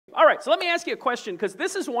All right, so let me ask you a question, because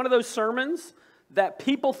this is one of those sermons that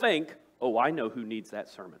people think, oh, I know who needs that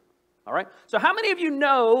sermon. All right, so how many of you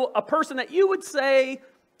know a person that you would say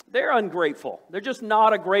they're ungrateful? They're just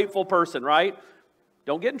not a grateful person, right?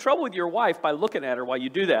 Don't get in trouble with your wife by looking at her while you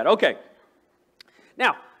do that. Okay.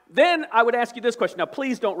 Now, then I would ask you this question. Now,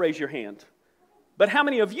 please don't raise your hand. But how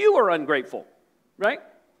many of you are ungrateful, right?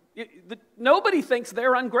 Nobody thinks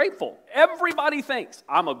they're ungrateful. Everybody thinks,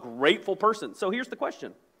 I'm a grateful person. So here's the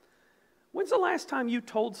question. When's the last time you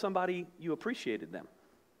told somebody you appreciated them?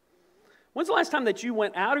 When's the last time that you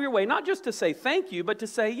went out of your way, not just to say thank you, but to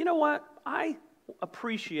say, you know what, I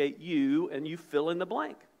appreciate you, and you fill in the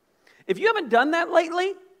blank. If you haven't done that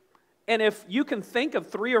lately, and if you can think of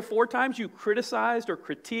 3 or 4 times you criticized or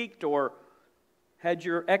critiqued or had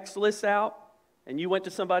your X list out, and you went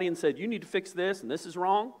to somebody and said, you need to fix this, and this is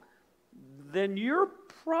wrong, then you're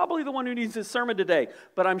probably the one who needs this sermon today.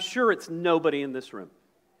 But I'm sure it's nobody in this room,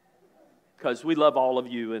 because we love all of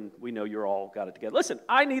you, and we know you're all got it together. Listen,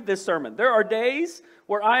 I need this sermon. There are days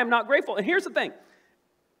where I am not grateful. And here's the thing.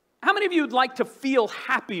 How many of you would like to feel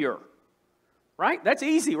happier? Right? That's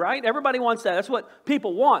easy, right? Everybody wants that. That's what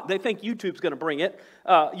people want. They think YouTube's going to bring it.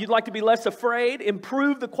 You'd like to be less afraid,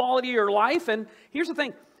 improve the quality of your life. And here's the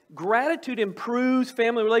thing. Gratitude improves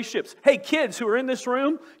family relationships. Hey, kids who are in this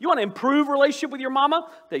room, you want to improve relationship with your mama?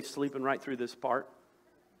 They're sleeping right through this part.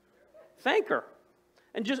 Thank her.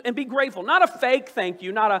 And be grateful. Not a fake thank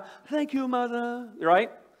you, not a thank you, mother, right?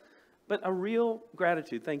 But a real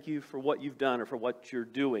gratitude. Thank you for what you've done or for what you're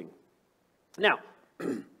doing. Now,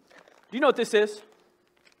 do you know what this is?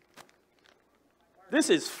 This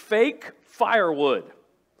is fake firewood.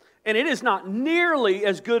 And it is not nearly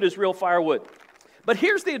as good as real firewood. But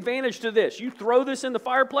here's the advantage to this. You throw this in the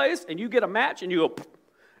fireplace and you get a match and you go,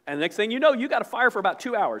 and the next thing you know, you got a fire for about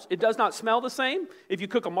 2 hours. It does not smell the same. If you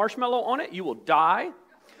cook a marshmallow on it, you will die.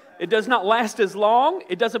 It does not last as long.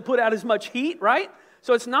 It doesn't put out as much heat, right?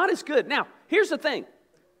 So it's not as good. Now, here's the thing.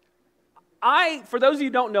 For those of you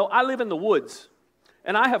who don't know, I live in the woods.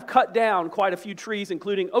 And I have cut down quite a few trees,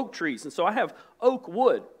 including oak trees. And so I have oak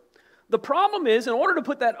wood. The problem is, in order to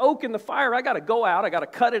put that oak in the fire, I got to go out, I got to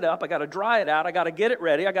cut it up, I got to dry it out, I got to get it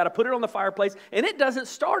ready, I got to put it on the fireplace, and it doesn't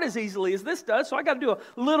start as easily as this does, so I got to do a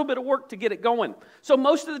little bit of work to get it going. So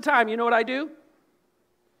most of the time, you know what I do?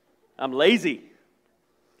 I'm lazy.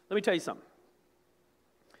 Let me tell you something.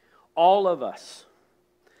 All of us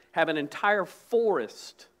have an entire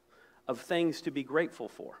forest of things to be grateful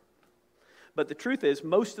for. But the truth is,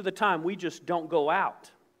 most of the time, we just don't go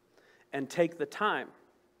out and take the time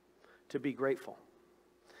to be grateful.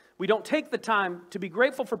 We don't take the time to be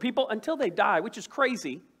grateful for people until they die, which is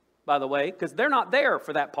crazy, by the way, because they're not there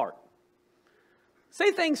for that part.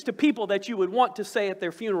 Say things to people that you would want to say at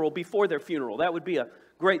their funeral before their funeral. That would be a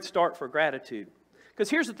great start for gratitude. Because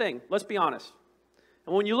here's the thing, let's be honest.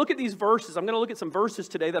 And when you look at these verses, I'm going to look at some verses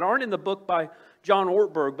today that aren't in the book by John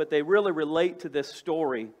Ortberg, but they really relate to this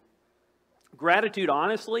story. Gratitude,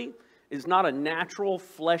 honestly, is not a natural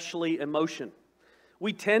fleshly emotion.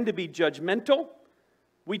 We tend to be judgmental.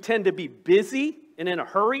 We tend to be busy and in a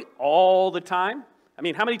hurry all the time. I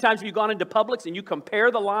mean, how many times have you gone into Publix and you compare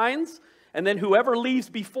the lines, and then whoever leaves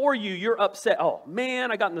before you, you're upset. Oh,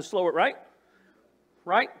 man, I got in the slower, right?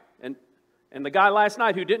 Right? And the guy last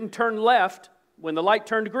night who didn't turn left when the light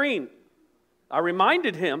turned green, I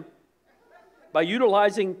reminded him by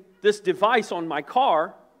utilizing this device on my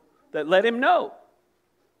car that let him know,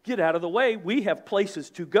 get out of the way, we have places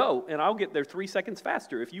to go, and I'll get there 3 seconds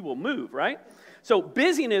faster if you will move, right? So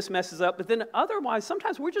busyness messes up, but then otherwise,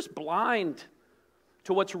 sometimes we're just blind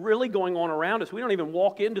to what's really going on around us. We don't even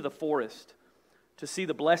walk into the forest to see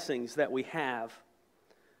the blessings that we have.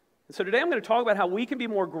 And so today I'm going to talk about how we can be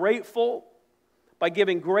more grateful by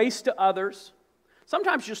giving grace to others,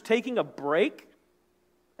 sometimes just taking a break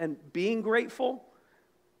and being grateful,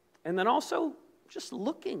 and then also just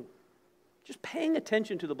looking, just paying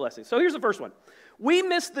attention to the blessings. So here's the first one. We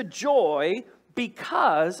miss the joy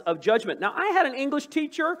because of judgment. Now, I had an English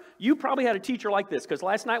teacher. You probably had a teacher like this, because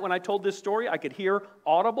last night when I told this story, I could hear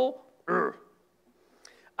audible. I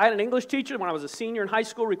had an English teacher when I was a senior in high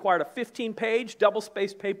school, required a 15-page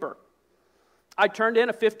double-spaced paper. I turned in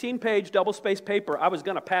a 15-page double-spaced paper. I was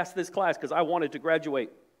going to pass this class because I wanted to graduate.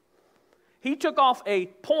 He took off a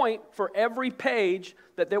point for every page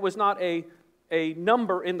that there was not a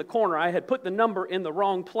number in the corner. I had put the number in the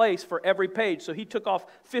wrong place for every page, so he took off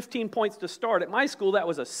 15 points to start. At my school, that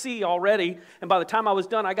was a C already, and by the time I was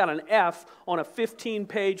done, I got an F on a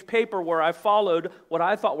 15-page paper where I followed what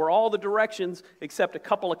I thought were all the directions except a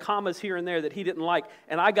couple of commas here and there that he didn't like,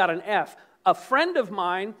 and I got an F. A friend of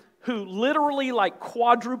mine who literally like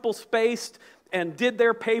quadruple spaced and did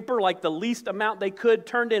their paper like the least amount they could,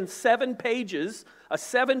 turned in 7 pages, a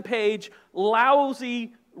 7-page,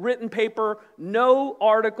 lousy written paper, no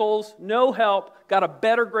articles, no help, got a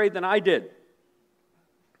better grade than I did.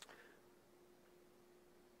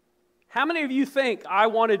 How many of you think I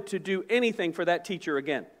wanted to do anything for that teacher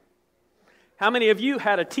again? How many of you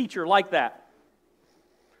had a teacher like that?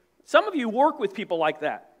 Some of you work with people like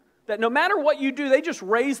that no matter what you do, they just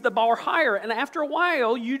raise the bar higher, and after a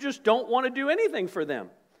while, you just don't want to do anything for them.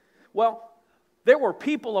 Well, there were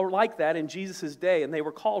people like that in Jesus' day, and they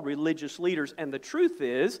were called religious leaders, and the truth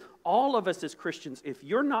is, all of us as Christians, if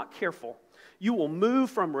you're not careful, you will move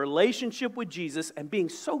from relationship with Jesus and being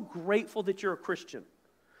so grateful that you're a Christian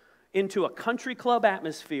into a country club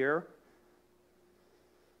atmosphere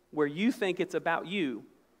where you think it's about you,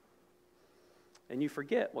 and you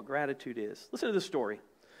forget what gratitude is. Listen to this story.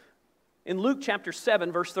 In Luke chapter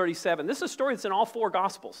 7, verse 37, this is a story that's in all 4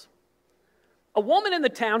 Gospels. A woman in the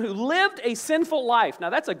town who lived a sinful life.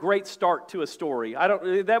 Now, that's a great start to a story.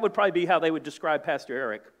 That would probably be how they would describe Pastor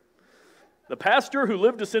Eric. The pastor who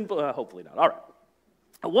lived a sinful... hopefully not. All right.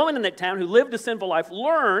 A woman in that town who lived a sinful life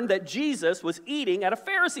learned that Jesus was eating at a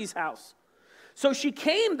Pharisee's house. So she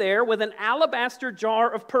came there with an alabaster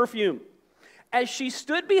jar of perfume. As she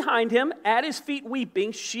stood behind him at his feet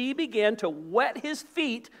weeping, she began to wet his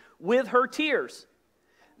feet with her tears.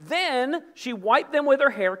 Then she wiped them with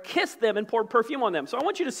her hair, kissed them, and poured perfume on them. So I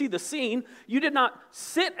want you to see the scene. You did not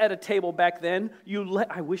sit at a table back then.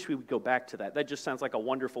 I wish we would go back to that. That just sounds like a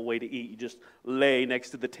wonderful way to eat. You just lay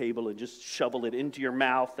next to the table and just shovel it into your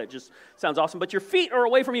mouth. That just sounds awesome. But your feet are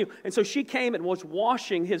away from you. And so she came and was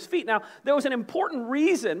washing his feet. Now, there was an important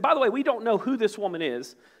reason. By the way, we don't know who this woman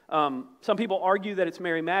is. Some people argue that it's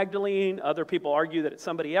Mary Magdalene. Other people argue that it's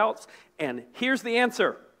somebody else. And here's the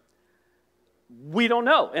answer. We don't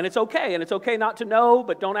know, and it's okay not to know,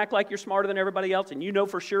 but don't act like you're smarter than everybody else, and you know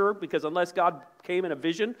for sure, because unless God came in a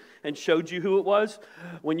vision and showed you who it was,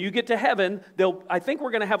 when you get to heaven, I think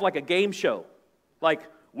we're going to have like a game show, like,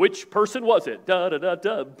 which person was it?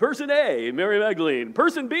 Da-da-da-da. Person A, Mary Magdalene.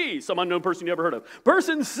 Person B, some unknown person you never heard of.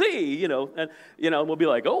 Person C, and we'll be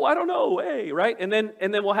like, oh, I don't know, hey, right? And then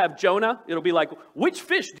we'll have Jonah. It'll be like, which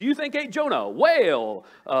fish do you think ate Jonah? Whale,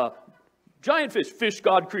 giant fish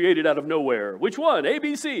God created out of nowhere. Which one? A,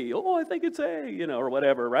 B, C. Oh, I think it's A, or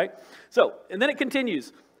whatever, right? So, and then it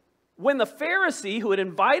continues. When the Pharisee who had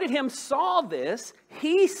invited him saw this,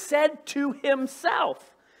 he said to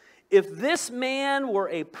himself, if this man were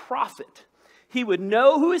a prophet, he would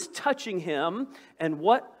know who is touching him and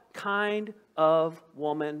what kind of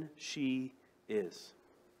woman she is.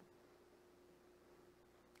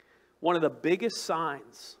 One of the biggest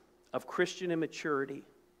signs of Christian immaturity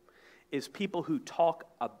is people who talk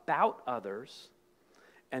about others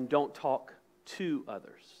and don't talk to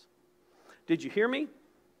others. Did you hear me?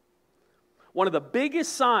 One of the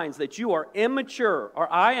biggest signs that you are immature,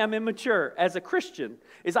 or I am immature as a Christian,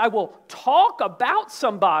 is I will talk about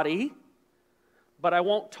somebody, but I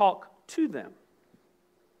won't talk to them.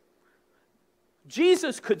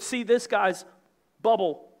 Jesus could see this guy's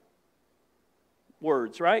bubble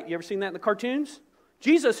words, right? You ever seen that in the cartoons?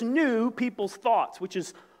 Jesus knew people's thoughts, which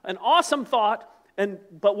is an awesome thought,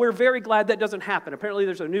 but we're very glad that doesn't happen. Apparently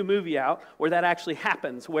there's a new movie out where that actually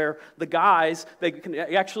happens, where the guys,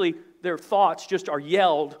 their thoughts just are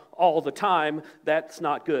yelled all the time. That's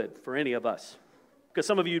not good for any of us. Because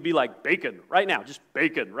some of you would be like, bacon, right now, just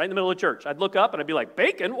bacon, right in the middle of church. I'd look up and I'd be like,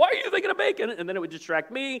 bacon? Why are you thinking of bacon? And then it would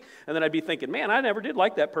distract me, and then I'd be thinking, man, I never did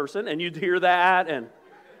like that person, and you'd hear that, and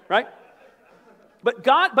right?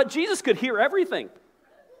 But Jesus could hear everything,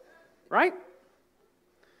 right?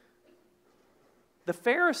 The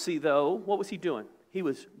Pharisee, though, what was he doing? He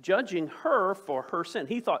was judging her for her sin.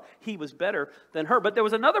 He thought he was better than her. But there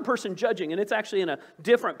was another person judging, and it's actually in a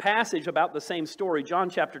different passage about the same story, John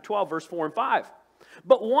chapter 12, verse 4 and 5.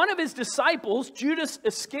 But one of his disciples, Judas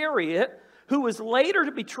Iscariot, who was later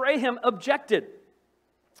to betray him, objected.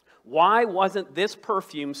 Why wasn't this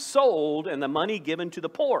perfume sold and the money given to the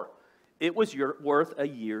poor? It was worth a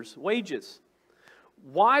year's wages.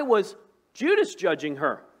 Why was Judas judging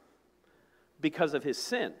her? Because of his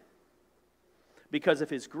sin, because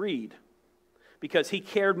of his greed, because he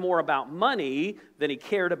cared more about money than he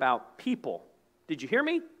cared about people. Did you hear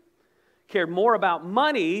me? Cared more about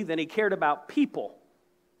money than he cared about people.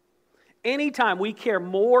 Anytime we care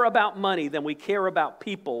more about money than we care about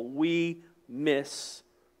people, we miss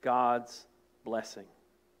God's blessing.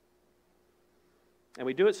 And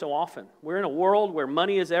we do it so often. We're in a world where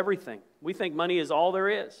money is everything. We think money is all there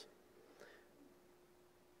is.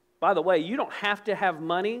 By the way, you don't have to have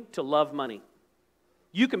money to love money.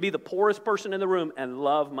 You can be the poorest person in the room and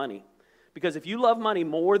love money. Because if you love money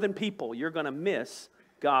more than people, you're going to miss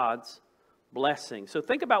God's blessing. So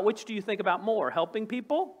think about, which do you think about more, helping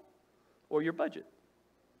people or your budget?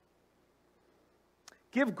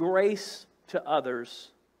 Give grace to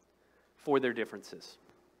others for their differences.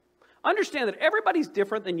 Understand that everybody's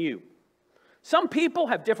different than you. Some people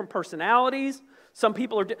have different personalities. Some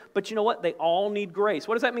people are, but you know what? They all need grace.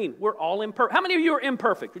 What does that mean? We're all imperfect. How many of you are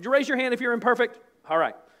imperfect? Would you raise your hand if you're imperfect? All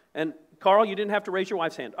right. And Carl, you didn't have to raise your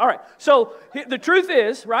wife's hand. All right. So the truth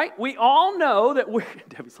is, right, we all know that we're,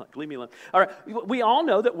 Debbie's like, leave me alone. All right. We all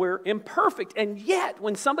know that we're imperfect. And yet,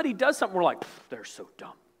 when somebody does something, we're like, they're so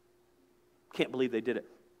dumb. Can't believe they did it.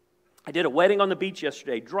 I did a wedding on the beach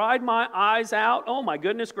yesterday. Dried my eyes out. Oh my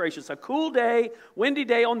goodness gracious. A cool day, windy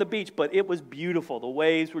day on the beach, but it was beautiful. The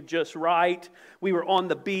waves were just right. We were on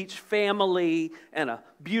the beach, family, and a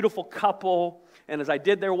beautiful couple. And as I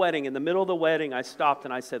did their wedding, in the middle of the wedding, I stopped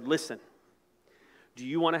and I said, listen, do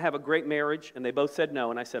you want to have a great marriage? And they both said no.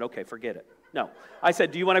 And I said, okay, forget it. No. I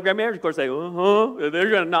said, do you want a great marriage? Of course, they, they're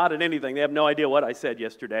going to nod at anything. They have no idea what I said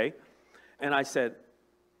yesterday. And I said,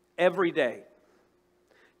 every day,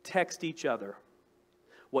 text each other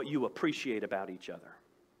what you appreciate about each other.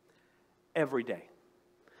 Every day.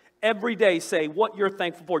 Every day say what you're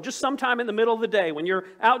thankful for. Just sometime in the middle of the day when you're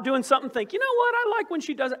out doing something, think, you know what, I like when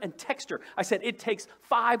she does it, and text her. I said it takes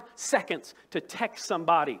 5 seconds to text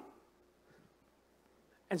somebody.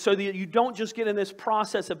 And so that you don't just get in this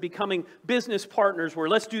process of becoming business partners where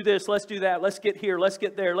let's do this, let's do that, let's get here, let's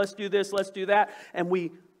get there, let's do this, let's do that. And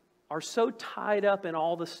we are so tied up in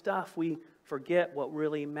all the stuff, we forget what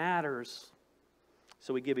really matters.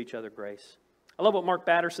 So we give each other grace. I love what Mark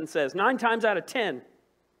Batterson says. 9 times out of 10,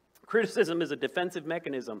 criticism is a defensive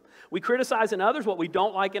mechanism. We criticize in others what we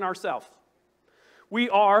don't like in ourselves. We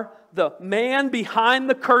are the man behind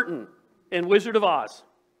the curtain in Wizard of Oz.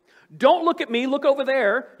 Don't look at me, look over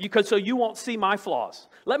there, so you won't see my flaws.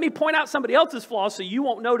 Let me point out somebody else's flaws so you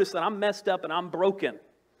won't notice that I'm messed up and I'm broken.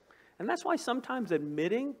 And that's why sometimes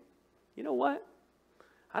admitting, you know what?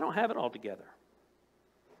 I don't have it all together.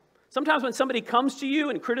 Sometimes when somebody comes to you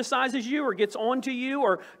and criticizes you or gets on to you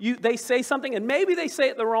or they say something and maybe they say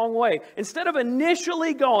it the wrong way, instead of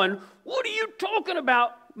initially going, what are you talking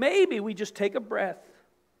about? Maybe we just take a breath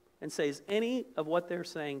and say, is any of what they're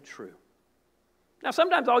saying true? Now,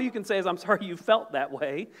 sometimes all you can say is, I'm sorry you felt that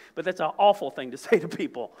way, but that's an awful thing to say to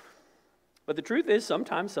people. But the truth is,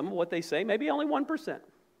 sometimes some of what they say, maybe only 1%,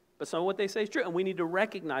 but some of what they say is true, and we need to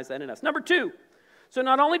recognize that in us. Number 2, so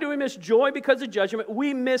not only do we miss joy because of judgment,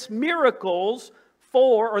 we miss miracles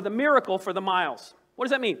the miracle for the miles. What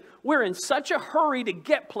does that mean? We're in such a hurry to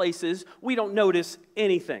get places, we don't notice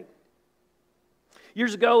anything.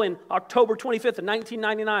 Years ago, in October 25th of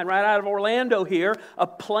 1999, right out of Orlando here, a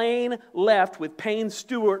plane left with Payne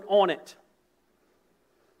Stewart on it.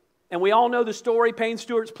 And we all know the story. Payne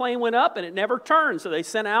Stewart's plane went up and it never turned, so they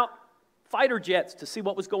sent out fighter jets to see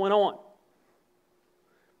what was going on.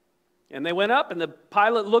 And they went up, and the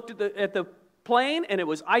pilot looked at the plane, and it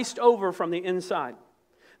was iced over from the inside.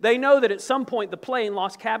 They know that at some point the plane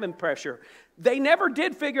lost cabin pressure. They never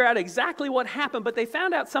did figure out exactly what happened, but they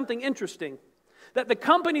found out something interesting. That the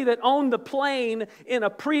company that owned the plane in a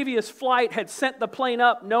previous flight had sent the plane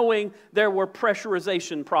up knowing there were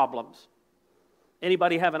pressurization problems.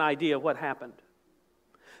 Anybody have an idea what happened?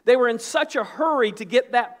 They were in such a hurry to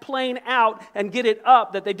get that plane out and get it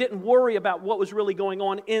up that they didn't worry about what was really going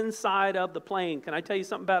on inside of the plane. Can I tell you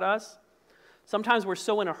something about us? Sometimes we're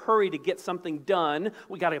so in a hurry to get something done.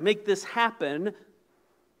 We got to make this happen.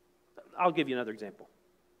 I'll give you another example.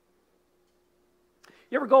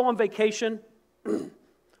 You ever go on vacation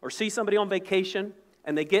or see somebody on vacation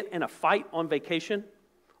and they get in a fight on vacation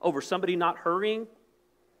over somebody not hurrying?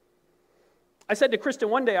 I said to Kristen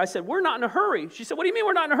one day, I said, we're not in a hurry. She said, what do you mean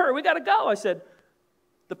we're not in a hurry? We got to go. I said,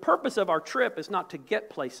 the purpose of our trip is not to get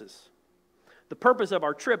places. The purpose of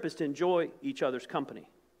our trip is to enjoy each other's company.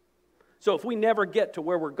 So if we never get to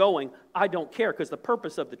where we're going, I don't care, because the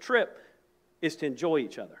purpose of the trip is to enjoy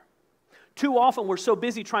each other. Too often we're so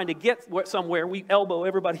busy trying to get somewhere, we elbow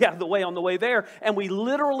everybody out of the way on the way there, and we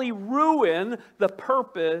literally ruin the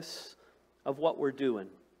purpose of what we're doing.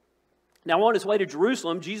 Now, on his way to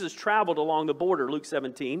Jerusalem, Jesus traveled along the border, Luke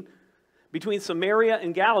 17, between Samaria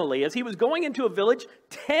and Galilee. As he was going into a village,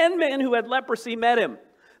 10 men who had leprosy met him.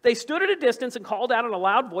 They stood at a distance and called out in a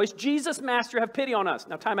loud voice, Jesus, Master, have pity on us.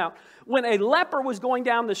 Now, time out. When a leper was going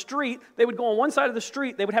down the street, they would go on one side of the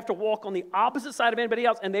street. They would have to walk on the opposite side of anybody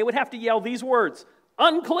else, and they would have to yell these words,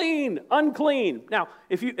 Unclean, unclean. Now,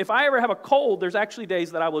 if I ever have a cold, there's actually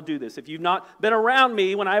days that I will do this. If you've not been around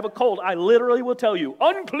me when I have a cold, I literally will tell you,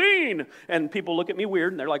 unclean. And people look at me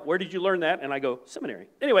weird, and they're like, where did you learn that? And I go, seminary.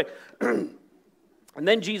 Anyway, and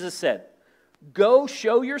then Jesus said, go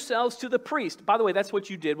show yourselves to the priest. By the way, that's what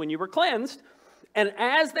you did when you were cleansed. And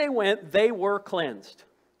as they went, they were cleansed.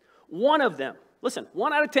 One of them, listen,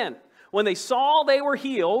 1 out of 10, when they saw they were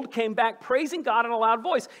healed, came back praising God in a loud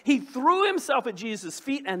voice. He threw himself at Jesus'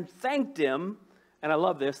 feet and thanked him. And I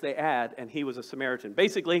love this, they add, and he was a Samaritan.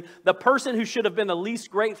 Basically, the person who should have been the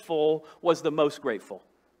least grateful was the most grateful.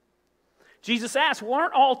 Jesus asked,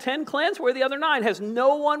 weren't all 10 cleansed? Where are the other 9? Has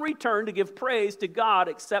no one returned to give praise to God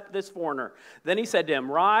except this foreigner? Then he said to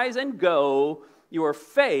him, rise and go. Your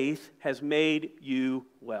faith has made you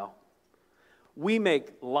well. We make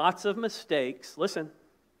lots of mistakes. Listen.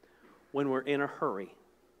 When we're in a hurry.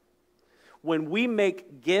 When we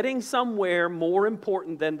make getting somewhere more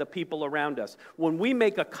important than the people around us. When we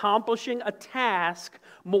make accomplishing a task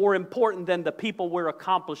more important than the people we're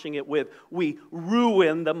accomplishing it with. We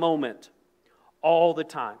ruin the moment all the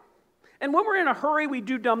time. And when we're in a hurry, we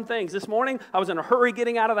do dumb things. This morning, I was in a hurry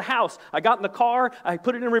getting out of the house. I got in the car, I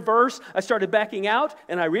put it in reverse, I started backing out,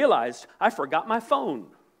 and I realized I forgot my phone.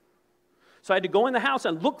 So I had to go in the house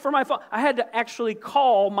and look for my phone. I had to actually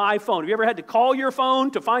call my phone. Have you ever had to call your phone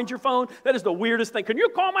to find your phone? That is the weirdest thing. Can you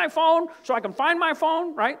call my phone so I can find my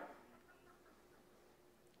phone, right?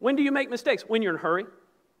 When do you make mistakes? When you're in a hurry.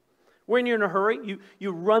 When you're in a hurry,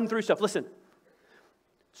 you run through stuff. Listen,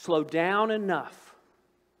 slow down enough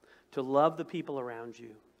to love the people around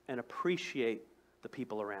you and appreciate the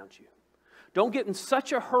people around you. Don't get in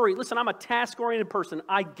such a hurry. Listen, I'm a task-oriented person.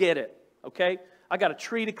 I get it, okay? I got a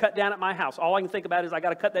tree to cut down at my house. All I can think about is I got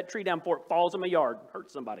to cut that tree down before it falls in my yard and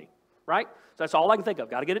hurts somebody, right? So that's all I can think of.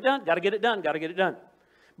 Got to get it done, got to get it done, got to get it done.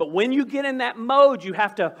 But when you get in that mode, you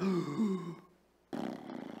have to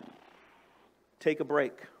take a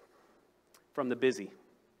break from the busy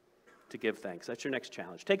to give thanks. That's your next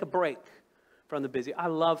challenge. Take a break from the busy. I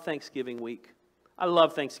love Thanksgiving week. I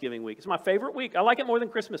love Thanksgiving week. It's my favorite week. I like it more than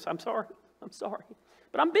Christmas. I'm sorry.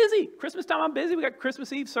 But I'm busy. Christmas time, I'm busy. We got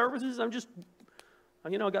Christmas Eve services. I'm just... I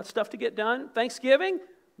got stuff to get done. Thanksgiving,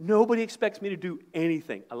 nobody expects me to do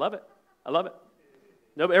anything. I love it.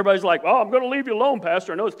 Everybody's like, oh, I'm going to leave you alone,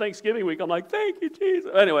 Pastor. I know it's Thanksgiving week. I'm like, thank you, Jesus.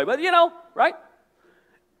 Anyway, but right?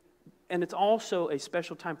 And it's also a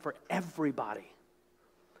special time for everybody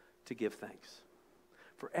to give thanks.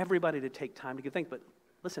 For everybody to take time to give thanks. But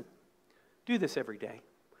listen, do this every day.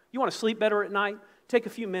 You want to sleep better at night? Take a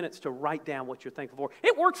few minutes to write down what you're thankful for.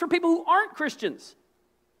 It works for people who aren't Christians.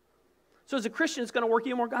 So as a Christian, it's going to work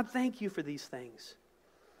even more. God, thank you for these things.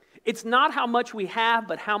 It's not how much we have,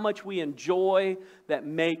 but how much we enjoy that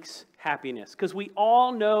makes happiness. Because we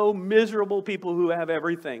all know miserable people who have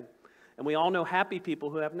everything. And we all know happy people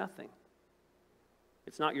who have nothing.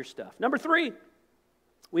 It's not your stuff. Number 3,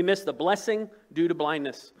 we miss the blessing due to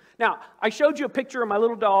blindness. Now, I showed you a picture of my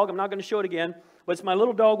little dog. I'm not going to show it again. But it's my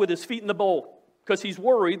little dog with his feet in the bowl. Because he's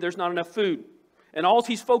worried there's not enough food. And all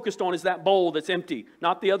he's focused on is that bowl that's empty,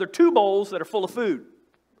 not the other 2 bowls that are full of food.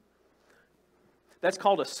 That's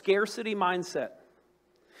called a scarcity mindset.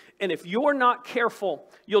 And if you're not careful,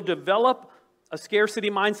 you'll develop a scarcity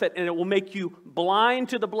mindset and it will make you blind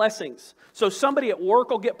to the blessings. So somebody at work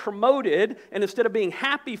will get promoted, and instead of being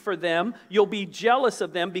happy for them, you'll be jealous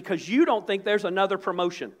of them because you don't think there's another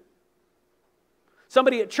promotion.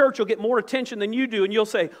 Somebody at church will get more attention than you do, and you'll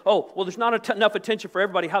say, oh, well, there's not enough attention for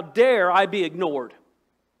everybody. How dare I be ignored?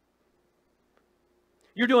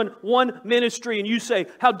 You're doing one ministry, and you say,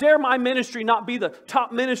 how dare my ministry not be the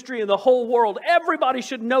top ministry in the whole world? Everybody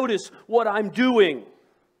should notice what I'm doing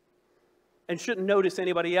and shouldn't notice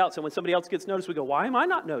anybody else. And when somebody else gets noticed, we go, why am I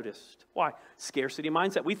not noticed? Why? Scarcity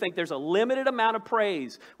mindset. We think there's a limited amount of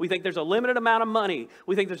praise. We think there's a limited amount of money.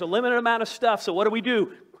 We think there's a limited amount of stuff. So what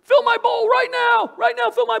do? Fill my bowl right now. Right now,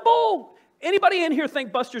 fill my bowl. Anybody in here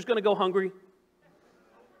think Buster's going to go hungry?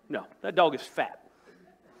 No, that dog is fat.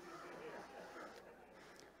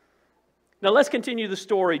 Now let's continue the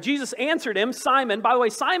story. Jesus answered him, Simon. By the way,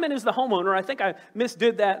 Simon is the homeowner. I think I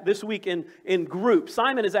misdid that this week in group.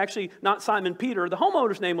 Simon is actually not Simon Peter. The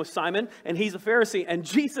homeowner's name was Simon, and he's a Pharisee. And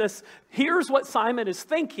Jesus hears what Simon is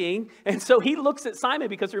thinking, and so he looks at Simon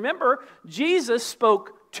because remember, Jesus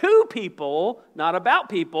spoke to people, not about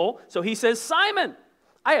people. So he says, Simon,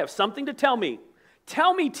 I have something to tell me.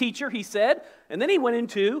 Tell me, teacher, he said. And then he went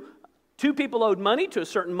into 2 people owed money to a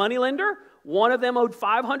certain moneylender. One of them owed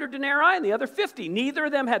 500 denarii and the other 50. Neither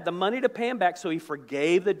of them had the money to pay him back, so he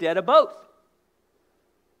forgave the debt of both.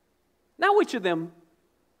 Now, which of them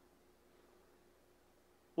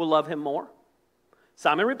will love him more?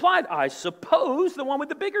 Simon replied, I suppose the one with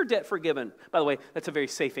the bigger debt forgiven. By the way, that's a very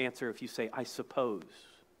safe answer if you say, I suppose.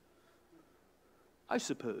 I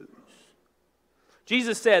suppose.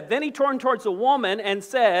 Jesus said, then he turned towards the woman and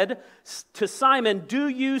said to Simon, do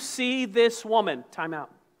you see this woman? Time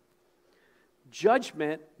out.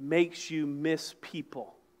 Judgment makes you miss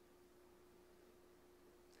people.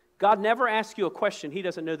 God never asks you a question he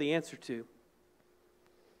doesn't know the answer to.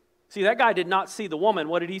 See, that guy did not see the woman.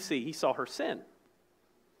 What did he see? He saw her sin.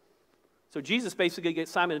 So Jesus basically gets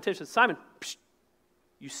Simon's attention. Simon, psh,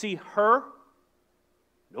 you see her?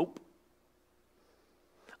 Nope.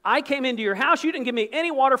 I came into your house. You didn't give me any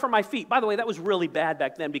water for my feet. By the way, that was really bad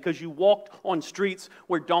back then because you walked on streets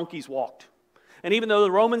where donkeys walked. And even though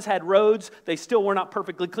the Romans had roads, they still were not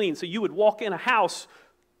perfectly clean. So you would walk in a house.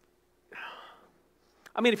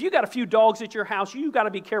 I mean, if you got a few dogs at your house, you got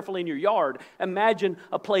to be careful in your yard. Imagine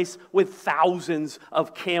a place with thousands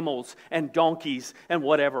of camels and donkeys and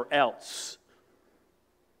whatever else.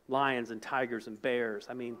 Lions and tigers and bears.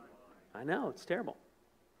 I mean, I know, it's terrible.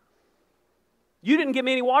 You didn't give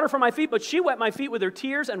me any water for my feet, but she wet my feet with her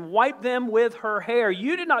tears and wiped them with her hair.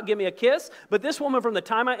 You did not give me a kiss, but this woman from the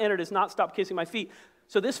time I entered has not stopped kissing my feet.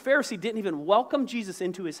 So this Pharisee didn't even welcome Jesus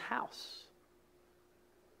into his house.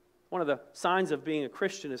 One of the signs of being a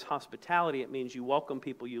Christian is hospitality. It means you welcome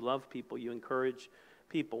people, you love people, you encourage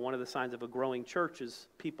people. One of the signs of a growing church is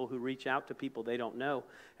people who reach out to people they don't know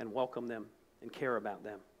and welcome them and care about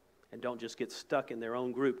them. And don't just get stuck in their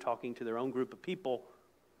own group, talking to their own group of people.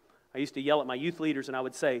 I used to yell at my youth leaders and I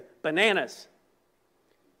would say, bananas.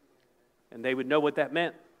 And they would know what that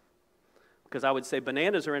meant. Because I would say,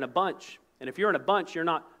 bananas are in a bunch. And if you're in a bunch, you're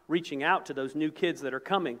not reaching out to those new kids that are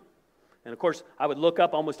coming. And of course, I would look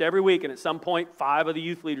up almost every week, and at some point, 5 of the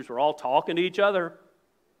youth leaders were all talking to each other.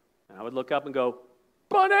 And I would look up and go,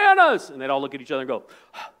 bananas! And they'd all look at each other and go,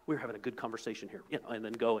 we're having a good conversation here. You know, and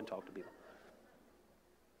then go and talk to people.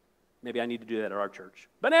 Maybe I need to do that at our church.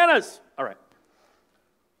 Bananas! All right.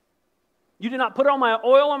 You did not put on my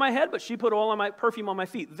oil on my head, but she put oil on my perfume on my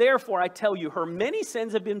feet. Therefore, I tell you, her many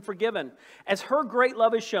sins have been forgiven, as her great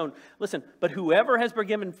love is shown. Listen, but whoever has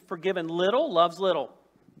forgiven little loves little.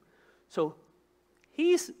 So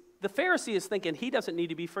the Pharisee is thinking he doesn't need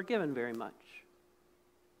to be forgiven very much.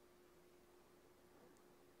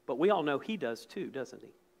 But we all know he does too, doesn't he?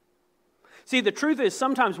 See, the truth is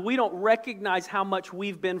sometimes we don't recognize how much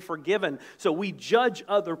we've been forgiven. So we judge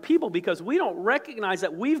other people because we don't recognize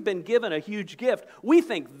that we've been given a huge gift. We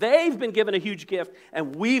think they've been given a huge gift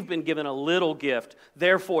and we've been given a little gift.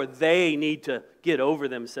 Therefore, they need to get over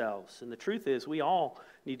themselves. And the truth is we all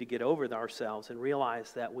need to get over ourselves and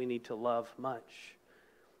realize that we need to love much.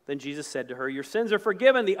 Then Jesus said to her, your sins are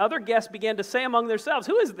forgiven. The other guests began to say among themselves,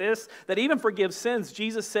 who is this that even forgives sins?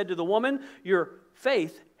 Jesus said to the woman, your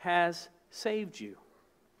faith has saved you.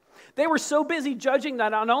 They were so busy judging that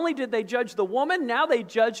not only did they judge the woman, now they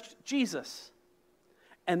judged Jesus.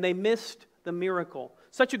 And they missed the miracle.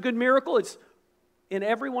 Such a good miracle, it's in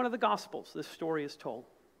every one of the Gospels this story is told.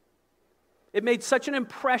 It made such an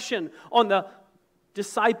impression on the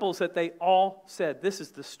disciples that they all said, this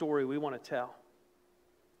is the story we want to tell.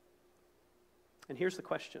 And here's the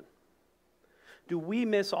question. Do we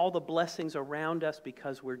miss all the blessings around us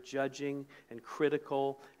because we're judging and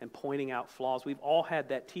critical and pointing out flaws? We've all had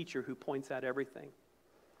that teacher who points out everything.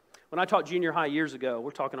 When I taught junior high years ago,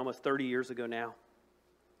 we're talking almost 30 years ago now,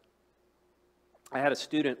 I had a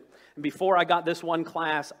student, and before I got this one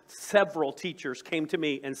class, several teachers came to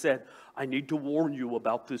me and said, I need to warn you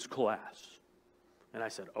about this class. And I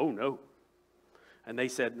said, oh no. And they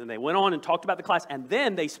said, and they went on and talked about the class, and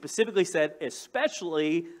then they specifically said,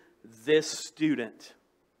 especially this student.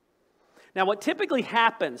 Now, what typically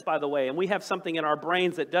happens, by the way, and we have something in our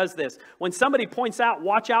brains that does this, when somebody points out,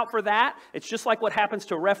 watch out for that, it's just like what happens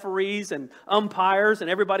to referees and umpires and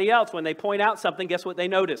everybody else. When they point out something, guess what they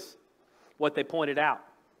notice? What they pointed out.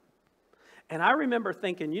 And I remember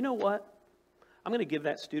thinking, you know what? I'm going to give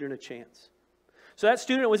that student a chance. So that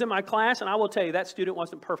student was in my class, and I will tell you, that student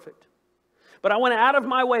wasn't perfect. But I went out of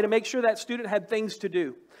my way to make sure that student had things to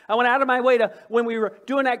do. I went out of my way to, when we were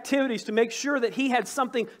doing activities, to make sure that he had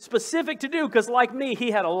something specific to do, because like me,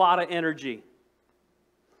 he had a lot of energy.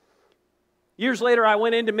 Years later, I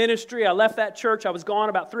went into ministry. I left that church. I was gone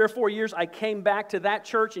about 3 or 4 years. I came back to that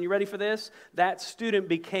church, and you ready for this? That student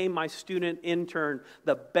became my student intern,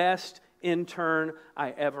 the best intern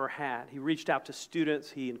I ever had. He reached out to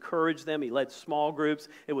students. He encouraged them. He led small groups.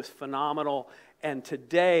 It was phenomenal. And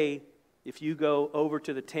today, if you go over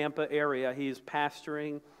to the Tampa area, he is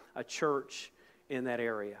pastoring a church in that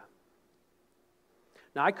area.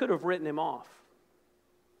 Now, I could have written him off.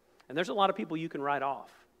 And there's a lot of people you can write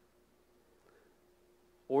off.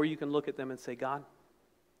 Or you can look at them and say, God,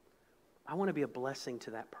 I want to be a blessing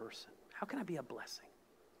to that person. How can I be a blessing?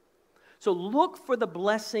 So look for the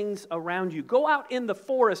blessings around you. Go out in the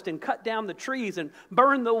forest and cut down the trees and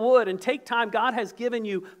burn the wood and take time. God has given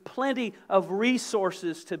you plenty of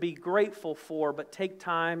resources to be grateful for, but take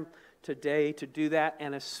time today to do that,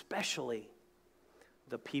 and especially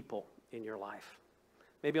the people in your life.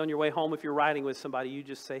 Maybe on your way home, if you're riding with somebody, you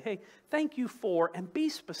just say, hey, thank you for, and be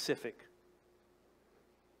specific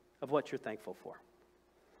of what you're thankful for.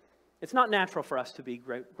 It's not natural for us to be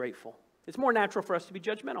grateful. It's more natural for us to be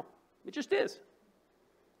judgmental. It just is.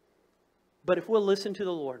 But if we'll listen to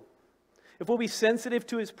the Lord, if we'll be sensitive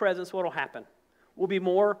to His presence, what will happen? We'll be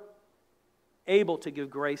more able to give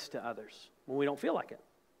grace to others when we don't feel like it.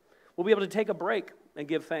 We'll be able to take a break and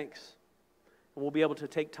give thanks. And we'll be able to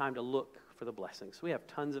take time to look for the blessings. We have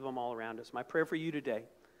tons of them all around us. My prayer for you today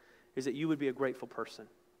is that you would be a grateful person,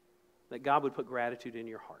 that God would put gratitude in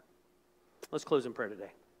your heart. Let's close in prayer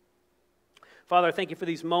today. Father, I thank you for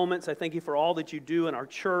these moments. I thank you for all that you do in our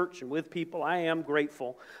church and with people. I am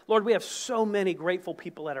grateful. Lord, we have so many grateful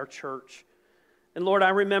people at our church. And Lord, I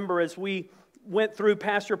remember as we went through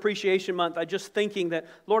Pastor Appreciation Month, I just thinking that,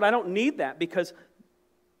 Lord, I don't need that because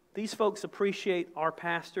these folks appreciate our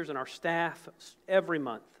pastors and our staff every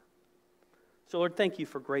month. So Lord, thank you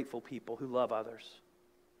for grateful people who love others.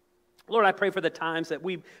 Lord, I pray for the times that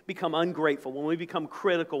we become ungrateful, when we become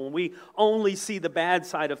critical, when we only see the bad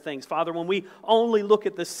side of things. Father, when we only look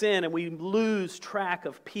at the sin and we lose track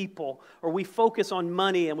of people, or we focus on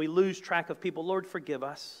money and we lose track of people. Lord, forgive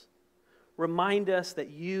us. Remind us that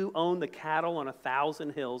you own the cattle on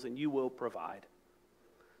 1,000 hills and you will provide.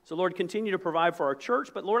 So Lord, continue to provide for our church,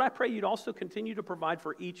 but Lord, I pray you'd also continue to provide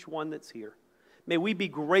for each one that's here. May we be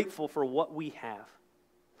grateful for what we have.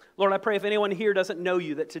 Lord, I pray if anyone here doesn't know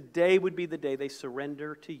you, that today would be the day they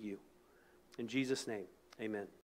surrender to you. In Jesus' name, amen.